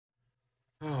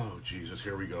Oh, Jesus,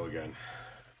 here we go again.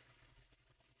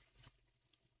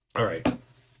 All right.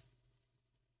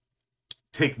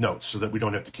 Take notes so that we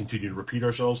don't have to continue to repeat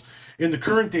ourselves. In the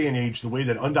current day and age, the way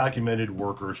that undocumented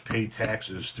workers pay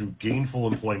taxes through gainful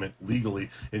employment legally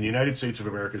in the United States of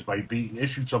America is by being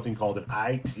issued something called an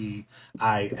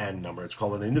ITIN number. It's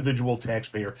called an Individual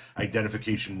Taxpayer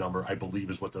Identification Number, I believe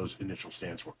is what those initials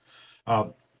stand for.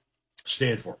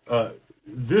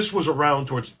 This was around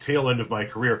towards the tail end of my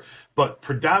career, but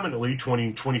predominantly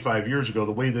 20, 25 years ago,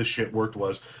 the way this shit worked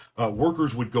was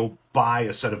workers would go buy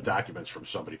a set of documents from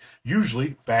somebody.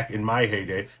 Usually, back in my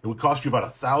heyday, it would cost you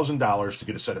about $1,000 to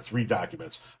get a set of 3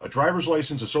 documents: a driver's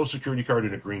license, a social security card,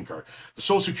 and a green card. The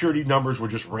social security numbers were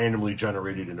just randomly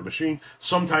generated in a machine.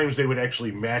 Sometimes they would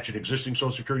actually match an existing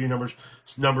social security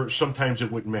number. Sometimes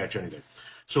it wouldn't match anything.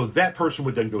 So that person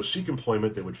would then go seek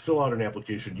employment. They would fill out an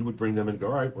application. You would bring them in and go,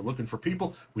 all right, we're looking for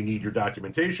people. We need your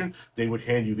documentation. They would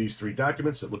hand you these 3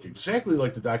 documents that look exactly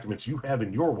like the documents you have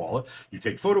in your wallet. You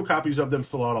take photocopies of them,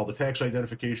 fill out all the tax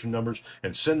identification numbers,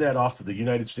 and send that off to the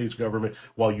United States government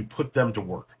while you put them to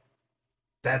work.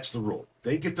 That's the rule.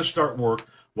 They get to start work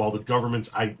while the government's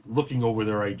looking over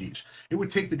their IDs. It would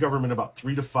take the government about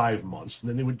 3 to 5 months, and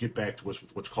then they would get back to us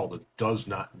with what's called a does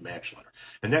not match letter.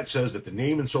 And that says that the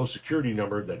name and social security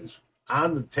number that is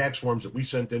on the tax forms that we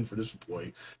sent in for this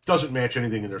employee doesn't match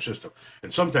anything in their system.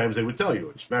 And sometimes they would tell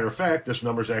you, as a matter of fact, this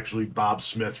number is actually Bob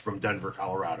Smith from Denver,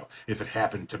 Colorado, if it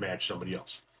happened to match somebody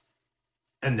else.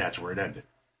 And that's where it ended.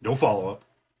 No follow-up,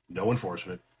 no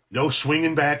enforcement, no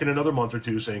swinging back in another month or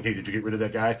two saying, hey, did you get rid of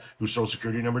that guy whose social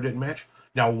security number didn't match?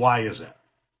 Now, why is that?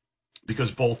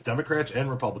 Because both Democrats and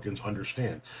Republicans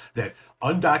understand that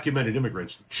undocumented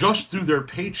immigrants, just through their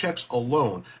paychecks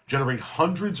alone, generate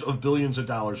hundreds of billions of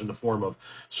dollars in the form of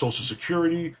Social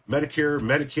Security, Medicare,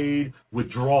 Medicaid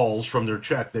withdrawals from their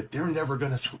check that they're never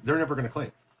going to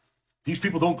claim. These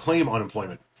people don't claim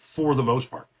unemployment for the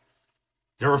most part.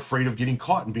 They're afraid of getting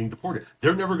caught and being deported.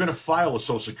 They're never going to file a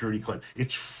Social Security claim.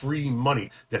 It's free money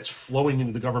that's flowing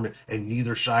into the government, and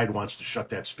neither side wants to shut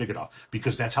that spigot off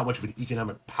because that's how much of an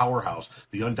economic powerhouse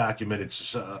the undocumented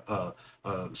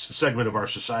segment of our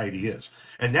society is.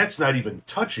 And that's not even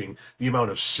touching the amount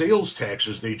of sales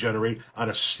taxes they generate on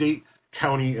a state,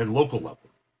 county, and local level.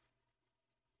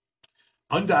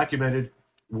 Undocumented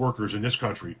workers in this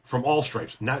country from all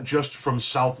stripes, not just from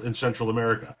South and Central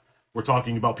America. We're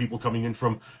talking about people coming in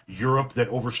from Europe that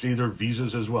overstay their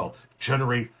visas as well,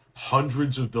 generate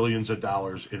hundreds of billions of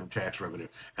dollars in tax revenue.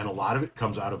 And a lot of it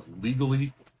comes out of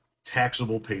legally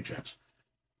taxable paychecks.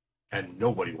 And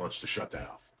nobody wants to shut that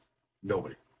off.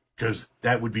 Nobody. Because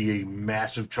that would be a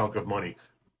massive chunk of money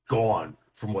gone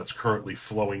from what's currently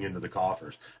flowing into the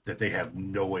coffers that they have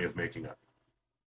no way of making up.